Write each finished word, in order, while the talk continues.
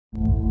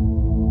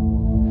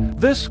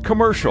This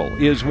commercial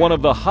is one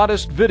of the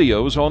hottest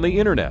videos on the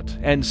internet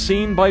and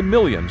seen by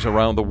millions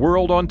around the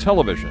world on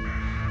television.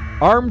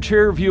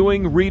 Armchair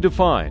viewing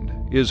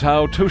redefined is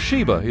how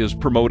Toshiba is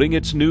promoting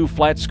its new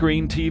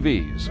flat-screen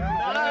TVs.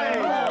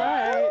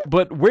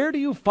 But where do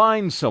you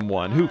find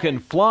someone who can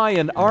fly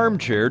an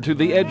armchair to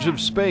the edge of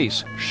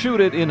space,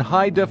 shoot it in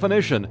high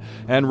definition,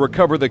 and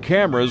recover the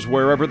cameras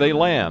wherever they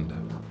land?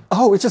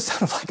 Oh, it just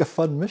sounded like a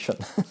fun mission.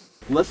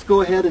 Let's go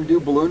ahead and do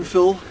balloon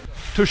fill.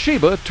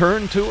 Toshiba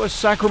turned to a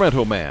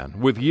Sacramento man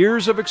with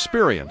years of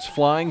experience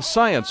flying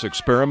science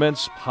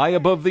experiments high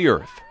above the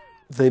earth.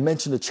 They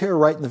mentioned a chair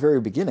right in the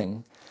very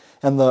beginning,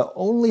 and the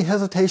only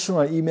hesitation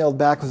when I emailed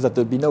back was that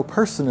there'd be no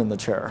person in the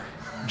chair.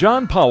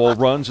 John Powell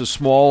runs a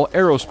small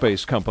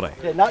aerospace company.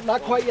 Okay, not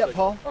quite yet,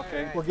 Paul.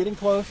 Okay. We're getting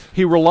close.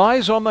 He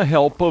relies on the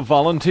help of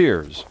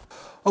volunteers.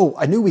 Oh,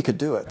 I knew we could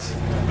do it.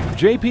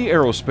 JP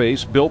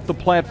Aerospace built the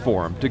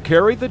platform to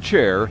carry the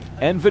chair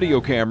and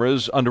video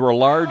cameras under a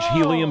large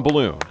helium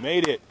balloon.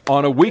 Made it.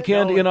 On a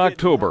weekend in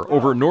October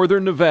over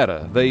northern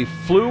Nevada, they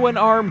flew an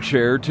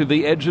armchair to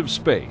the edge of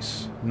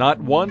space. Not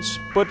once,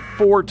 but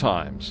 4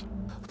 times.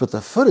 But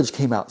the footage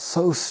came out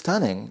so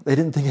stunning, they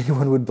didn't think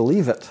anyone would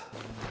believe it.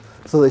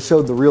 So they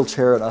showed the real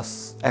chair and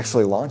us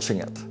actually launching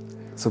it,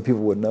 so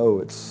people would know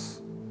it's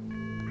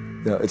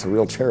a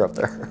real chair up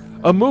there.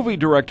 A movie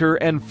director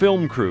and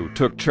film crew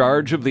took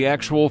charge of the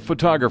actual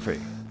photography.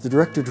 The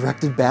director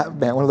directed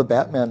Batman, one of the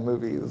Batman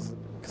movies,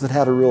 because it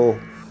had a real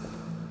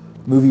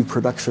movie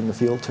production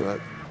feel to it.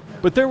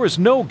 But there was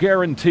no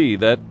guarantee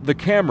that the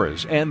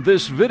cameras and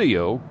this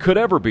video could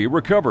ever be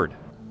recovered.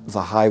 There's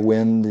a high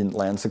wind and it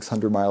lands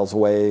 600 miles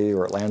away,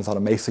 or it lands on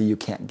a mesa you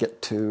can't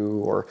get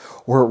to, or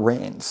it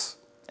rains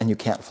and you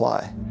can't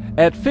fly.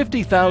 At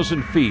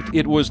 50,000 feet,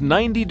 it was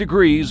 90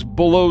 degrees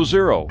below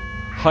zero.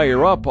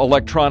 Higher up,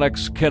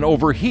 electronics can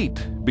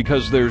overheat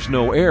because there's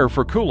no air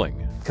for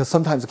cooling. Because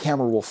sometimes the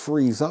camera will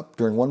freeze up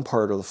during one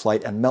part of the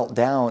flight and melt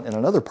down in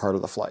another part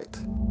of the flight.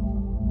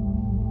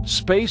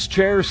 Space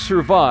Chair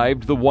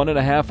survived the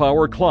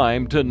 1.5-hour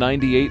climb to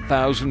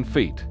 98,000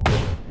 feet.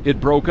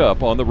 It broke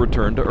up on the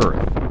return to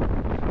Earth.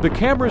 The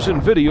cameras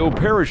and video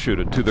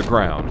parachuted to the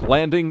ground,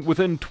 landing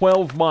within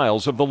 12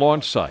 miles of the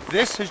launch site.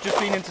 This has just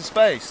been into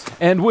space.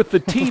 And with the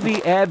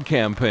TV ad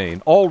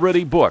campaign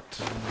already booked,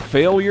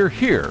 failure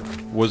here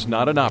was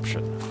not an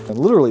option. And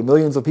literally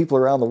millions of people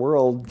around the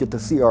world get to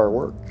see our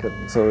work,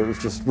 and so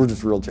we're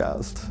just real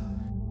jazzed.